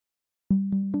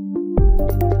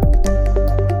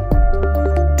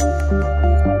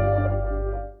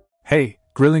Hey,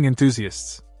 grilling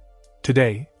enthusiasts!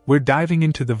 Today, we're diving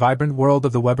into the vibrant world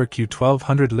of the Weber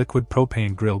Q1200 Liquid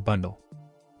Propane Grill Bundle.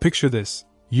 Picture this,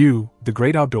 you, the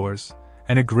great outdoors,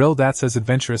 and a grill that's as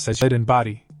adventurous as head and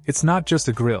body. It's not just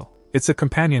a grill, it's a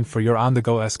companion for your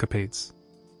on-the-go escapades.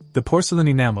 The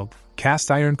porcelain-enameled,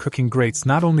 cast-iron cooking grates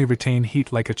not only retain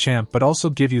heat like a champ but also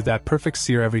give you that perfect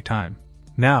sear every time.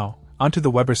 Now, onto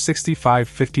the Weber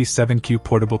 6557Q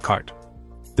Portable Cart.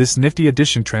 This nifty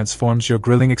addition transforms your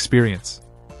grilling experience.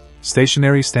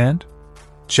 Stationary stand?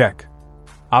 Check.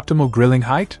 Optimal grilling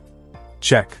height?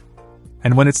 Check.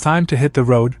 And when it's time to hit the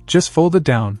road, just fold it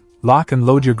down, lock and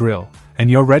load your grill,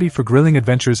 and you're ready for grilling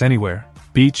adventures anywhere.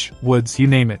 Beach, woods, you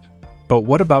name it. But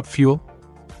what about fuel?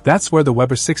 That's where the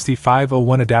Weber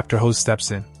 6501 adapter hose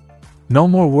steps in. No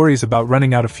more worries about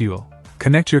running out of fuel.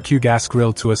 Connect your Q-Gas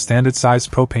grill to a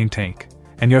standard-sized propane tank,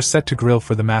 and you're set to grill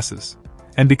for the masses.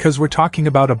 And because we're talking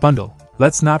about a bundle,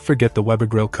 let's not forget the Weber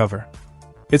grill cover.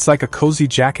 It's like a cozy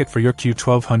jacket for your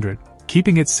Q1200,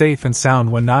 keeping it safe and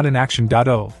sound when not in action.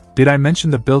 Oh, did I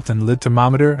mention the built-in lid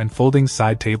thermometer and folding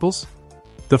side tables?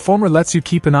 The former lets you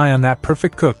keep an eye on that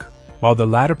perfect cook, while the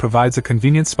latter provides a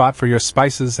convenient spot for your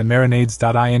spices and marinades.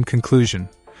 In conclusion,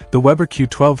 the Weber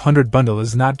Q1200 bundle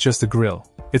is not just a grill,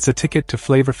 it's a ticket to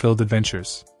flavor-filled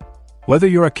adventures. Whether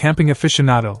you're a camping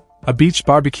aficionado, a beach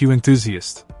barbecue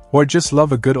enthusiast, or just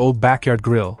love a good old backyard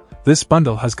grill, this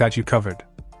bundle has got you covered.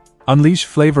 Unleash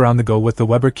flavor on the go with the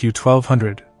Weber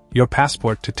Q1200, your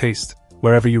passport to taste,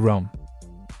 wherever you roam.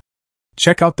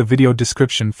 Check out the video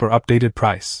description for updated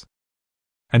price.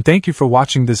 And thank you for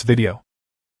watching this video.